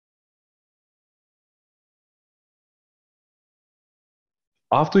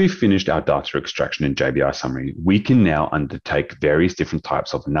After we've finished our data extraction in JBI Summary, we can now undertake various different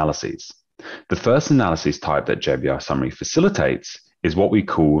types of analyses. The first analysis type that JBI Summary facilitates is what we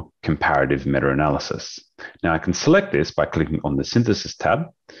call comparative meta-analysis. Now I can select this by clicking on the Synthesis tab,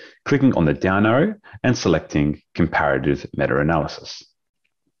 clicking on the down arrow, and selecting comparative meta-analysis.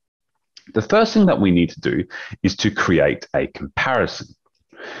 The first thing that we need to do is to create a comparison.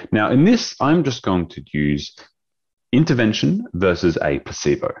 Now in this, I'm just going to use intervention versus a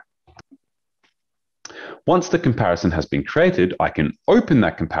placebo. Once the comparison has been created, I can open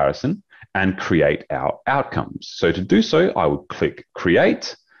that comparison and create our outcomes. So to do so, I would click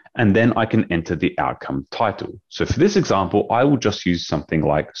Create, and then I can enter the outcome title. So for this example, I will just use something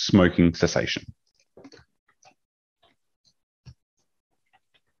like smoking cessation.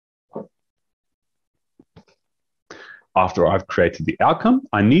 After I've created the outcome,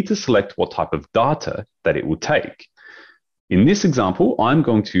 I need to select what type of data that it will take. In this example, I'm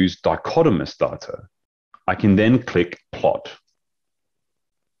going to use dichotomous data. I can then click Plot.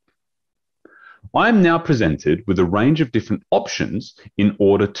 I am now presented with a range of different options in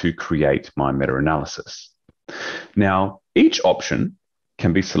order to create my meta-analysis. Now, each option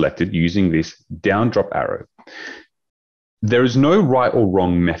can be selected using this down drop arrow. There is no right or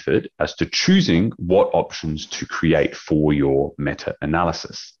wrong method as to choosing what options to create for your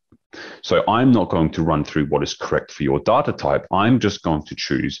meta-analysis. So I'm not going to run through what is correct for your data type. I'm just going to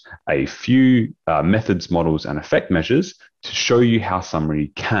choose a few methods, models, and effect measures to show you how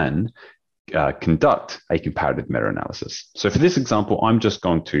Summary can conduct a comparative meta-analysis. So for this example, I'm just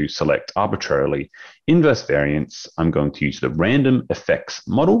going to select arbitrarily inverse variance. I'm going to use the random effects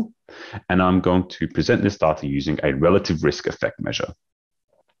model, and I'm going to present this data using a relative risk effect measure.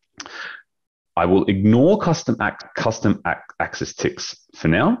 I will ignore custom axis ticks for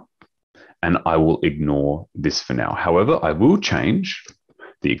now, and I will ignore this for now. However, I will change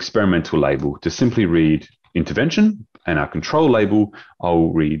the experimental label to simply read intervention, and our control label, I'll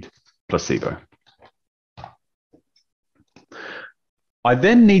read placebo. I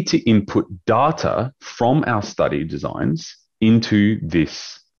then need to input data from our study designs into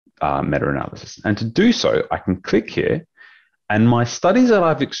this meta-analysis. And to do so, I can click here, and my studies that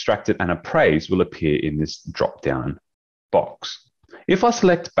I've extracted and appraised will appear in this drop-down box. If I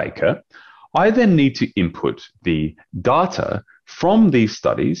select Baker, I then need to input the data from these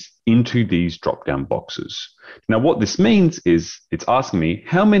studies into these drop-down boxes. Now, what this means is it's asking me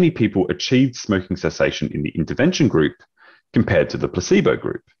how many people achieved smoking cessation in the intervention group compared to the placebo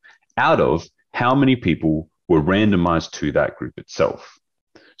group, out of how many people were randomized to that group itself.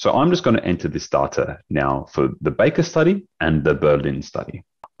 So I'm just going to enter this data now for the Baker study and the Berlin study.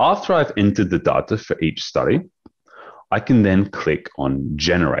 After I've entered the data for each study, I can then click on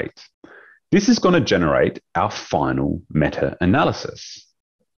Generate. This is going to generate our final meta-analysis.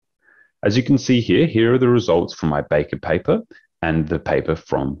 As you can see here, here are the results from my Baker paper and the paper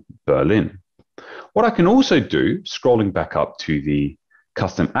from Berlin. What I can also do, scrolling back up to the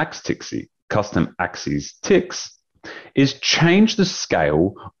custom axes ticks, is change the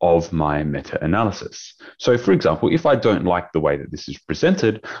scale of my meta-analysis. So for example, if I don't like the way that this is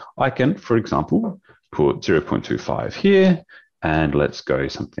presented, I can, for example, put 0.25 here, and let's go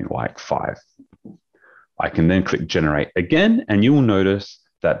something like 5. I can then click Generate again, and you will notice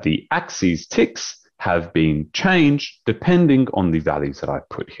that the axes ticks have been changed depending on the values that I've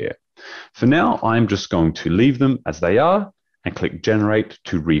put here. For now, I'm just going to leave them as they are and click Generate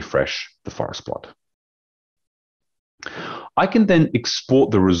to refresh the forest plot. I can then export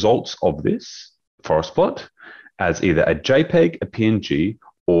the results of this forest plot as either a JPEG, a PNG,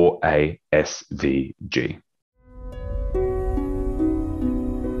 or a SVG.